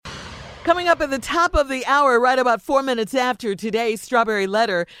Coming up at the top of the hour, right about 4 minutes after today's Strawberry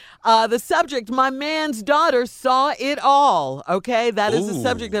Letter, the subject, my man's daughter saw it all, okay? That is the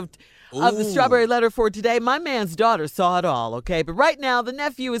subject of the Strawberry Letter for today. My man's daughter saw it all, okay? But right now, the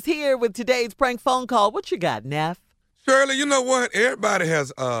nephew is here with today's prank phone call. What you got, Neff? Shirley, you know what? Everybody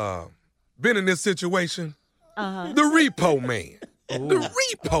has been in this situation. The Repoman. The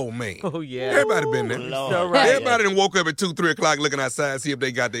Repoman. Oh, yeah. Everybody been there. So right. Everybody done woke up at 2, 3 o'clock looking outside, see if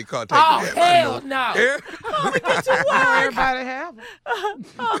they got their car taken. Hell no. Yeah? I'm going to get to work. Everybody have them.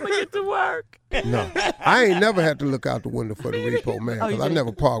 I'm going to get to work. No, I ain't never had to look out the window for the repo man because I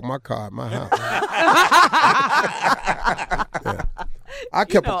never parked my car at my house. Yeah. I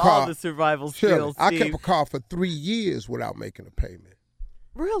kept a car. All the survival skills, I kept a car for 3 years without making a payment.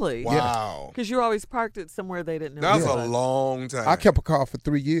 Really? Wow. Because you're always parked it somewhere they didn't know. That's a long time. I kept a car for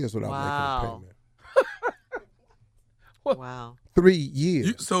 3 years without making a payment. Wow. 3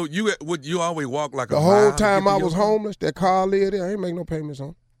 years. So you always walk like the a whole mile time to get I to was your car? homeless, that car lived there, I ain't make no payments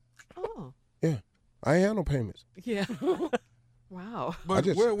on. Oh. Yeah. I ain't had no payments. Yeah. Wow. But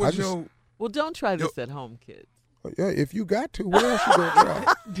where was your... Well, don't try this at home, kids. Yeah, if you got to, where else you going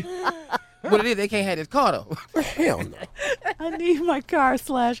to try? What it is, they can't have this car, though. Hell no. I need my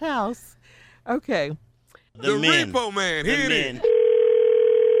car/house. Okay. The Repo Man. Here it is.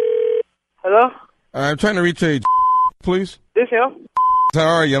 Hello? I'm trying to reach a please. This him? How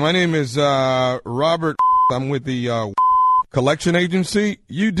are you? My name is Robert. I'm with the collection agency.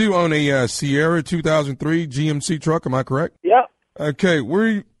 You do own a Sierra 2003 GMC truck, am I correct? Yep. Okay,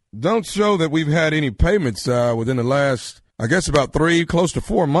 we don't show that we've had any payments within the last, I guess, about 3, close to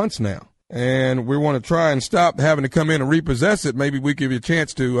 4 months now. And we want to try and stop having to come in and repossess it. Maybe we give you a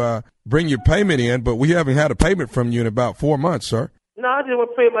chance to bring your payment in, but we haven't had a payment from you in about 4 months, sir. No, I just want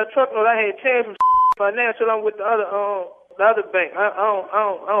to pay my truck note. I had changed from financial. I'm with the other bank. I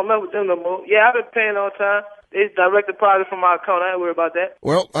don't mess with them no more. Yeah, I've been paying on time. It's direct deposit from my account. I ain't worried about that.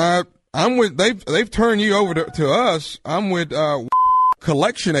 Well, I'm with they've turned you over to us. I'm with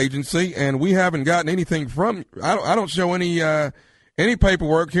collection agency, and we haven't gotten anything from. I don't show any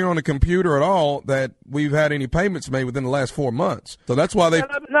paperwork here on the computer at all that we've had any payments made within the last 4 months. So that's why they.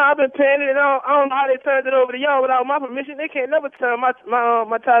 No, I've been paying it, and I don't know how they turned it over to y'all without my permission. They can't never turn my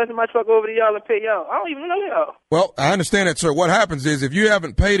titles and my truck over to y'all and pay y'all. I don't even know y'all. Well, I understand that, sir. What happens is if you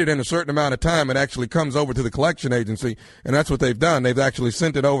haven't paid it in a certain amount of time, it actually comes over to the collection agency, and that's what they've done. They've actually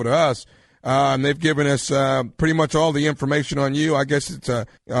sent it over to us. And they've given us pretty much all the information on you. I guess it's a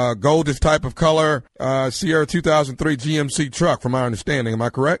goldish type of color Sierra 2003 GMC truck, from my understanding. Am I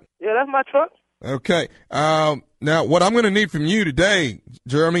correct? Yeah, that's my truck. Okay. Now, what I'm going to need from you today,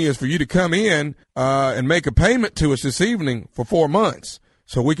 Jeremy, is for you to come in and make a payment to us this evening for 4 months,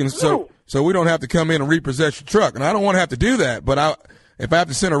 so we can so we don't have to come in and repossess your truck. And I don't want to have to do that, but if I have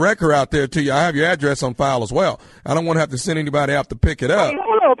to send a wrecker out there to you, I have your address on file as well. I don't want to have to send anybody out to pick it up. Hey,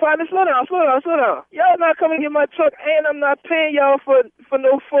 hold on, partner. Slow down. Y'all not coming to get my truck, and I'm not paying y'all for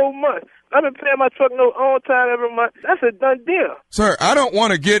no 4 months. I've been paying my truck no on time every month. That's a done deal. Sir, I don't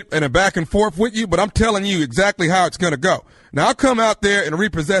want to get in a back and forth with you, but I'm telling you exactly how it's going to go. Now, I'll come out there and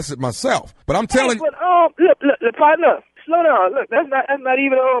repossess it myself, but I'm telling you. Look, partner. Slow down. Look, that's not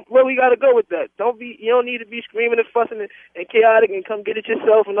even where we gotta go with that. You don't need to be screaming and fussing and chaotic and come get it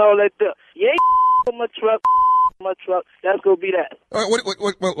yourself and all that stuff. You ain't on my truck. That's gonna be that. Wait,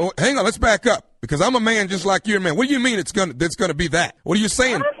 hang on. Let's back up because I'm a man just like you, man. What do you mean it's gonna be that? What are you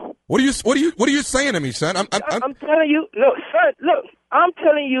saying? What are you saying to me, son? I'm telling you. Look, son. Look, I'm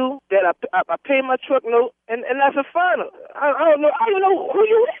telling you that I pay my truck note and that's a final. I don't know who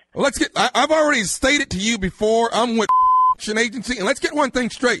you is. Well, I've already stated to you before. I'm with agency, and let's get one thing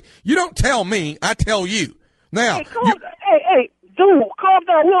straight. You don't tell me, I tell you. Now, hey, dude, calm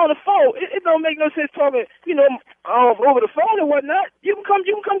down. We're on the phone. It don't make no sense talking, over the phone and whatnot. You can come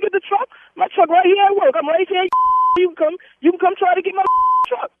get the truck. My truck right here at work. I'm right here. You can come try to get my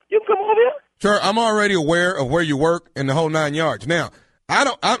truck. You can come over here. Sure, I'm already aware of where you work and the whole 9 yards. Now,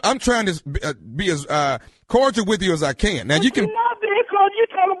 I'm trying to be as cordial with you as I can. Now, you can. You're not being cordial. You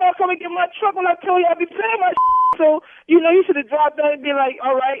talking about coming get my truck when I tell you I be paying my. So, you should have dropped down and be like,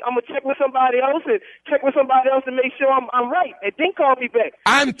 all right, I'm going to check with somebody else to make sure I'm right. And then call me back.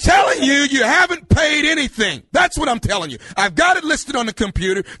 I'm telling you, you haven't paid anything. That's what I'm telling you. I've got it listed on the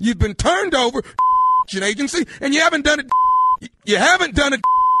computer. You've been turned over an agency, and you haven't done it. You haven't done a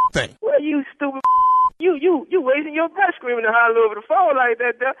thing. Well, you stupid. You wasting your breath screaming and hollering over the phone like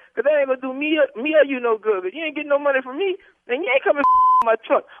that, because that ain't going to do me or you no good. But you ain't getting no money from me, and you ain't coming my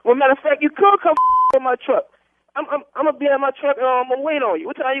truck. Well, matter of fact, you could come with my truck. I'm gonna be at my truck and I'm gonna wait on you.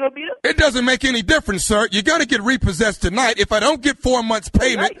 What time you gonna be there? It doesn't make any difference, sir. You're gonna get repossessed tonight. If I don't get 4 months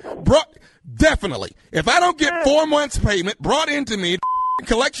payment, definitely. If I don't get 4 months payment brought into me,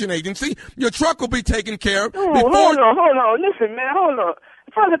 collection agency, your truck will be taken care of. Hold on. Listen, man, hold on.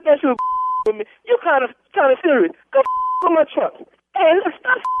 If I get that you with me, you kind of serious. Go with my truck. Hey, let's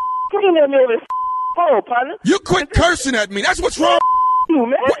stop screaming at me over this phone, partner. You quit cursing at me. That's what's wrong. You,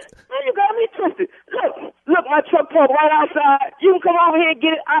 man. Man, you got me twisted. Look, my truck parked right outside. You can come over here and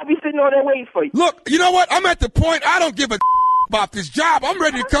get it. I'll be sitting on there waiting for you. Look, you know what? I'm at the point I don't give a about this job. I'm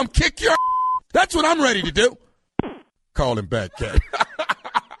ready to come kick your That's what I'm ready to do. Call him back, Cat.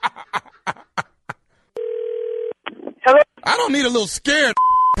 Hello? I don't need a little scared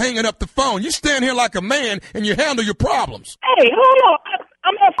hanging up the phone. You stand here like a man and you handle your problems. Hey, hold on.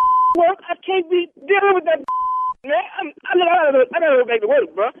 I'm at work. I can't be dealing with that man. I gotta go back to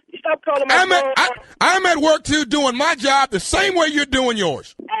work, bro. You stop calling my phone. I'm at work, too, doing my job the same way you're doing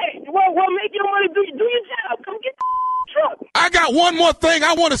yours. Hey, well, make your money. Do your job. Come get the truck. I got one more thing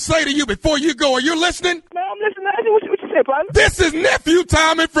I want to say to you before you go. Are you listening? Man, I'm listening. What you say, partner? This is Nephew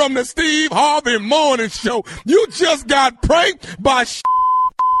Tommy from the Steve Harvey Morning Show. You just got pranked by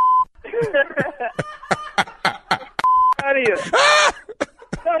out of here.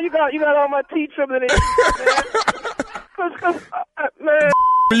 No, you got all my teeth trembling in, man.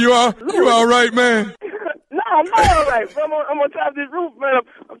 You all right, man? No, I'm not all right. I'm on top of this roof, man.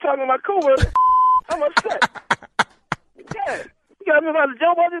 I'm talking to my coworker. I'm upset. Yeah, you got me about to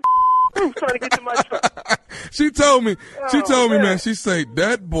jump on this roof trying to get to my truck. She told me, man. She said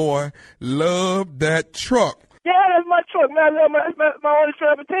that boy loved that truck. Yeah, that's my truck, man. That's my only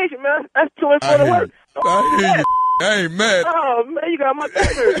transportation, man. That's too much for the work. I hear you. Hey, man. Oh, man, you got my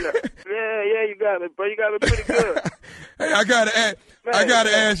fingers. Yeah, you got it, bro. You got it pretty good. Hey, I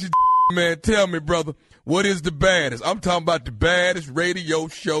gotta ask you, man. Tell me, brother, what is the baddest? I'm talking about the baddest radio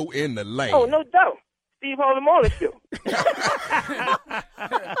show in the land. Oh, no doubt. Steve Harvey Morning Show.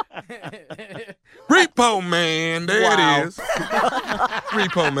 Repoman, there it is.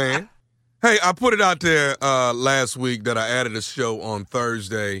 Repoman. Hey, I put it out there last week that I added a show on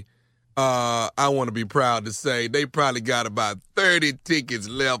Thursday. I want to be proud to say they probably got about 30 tickets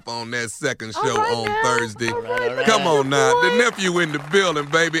left on that second show on Thursday. Come on now. The nephew in the building,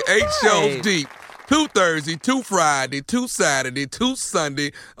 baby. 8 shows deep. 2 Thursday, 2 Friday, 2 Saturday, 2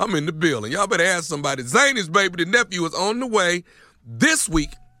 Sunday. I'm in the building. Y'all better ask somebody. Zany's baby, the nephew, is on the way this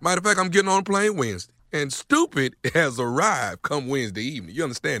week. Matter of fact, I'm getting on a plane Wednesday. And Stupid has arrived come Wednesday evening. You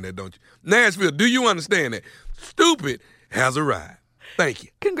understand that, don't you? Nashville, do you understand that? Stupid has arrived. Thank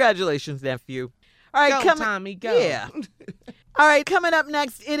you. Congratulations, nephew. All right, Tommy, go. Yeah. All right, coming up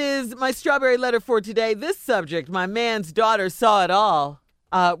next, it is my strawberry letter for today. This subject, my man's daughter saw it all.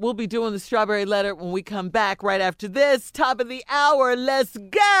 We'll be doing the strawberry letter when we come back right after this. Top of the hour. Let's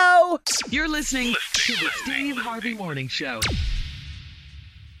go. You're listening to the Steve Harvey Morning Show.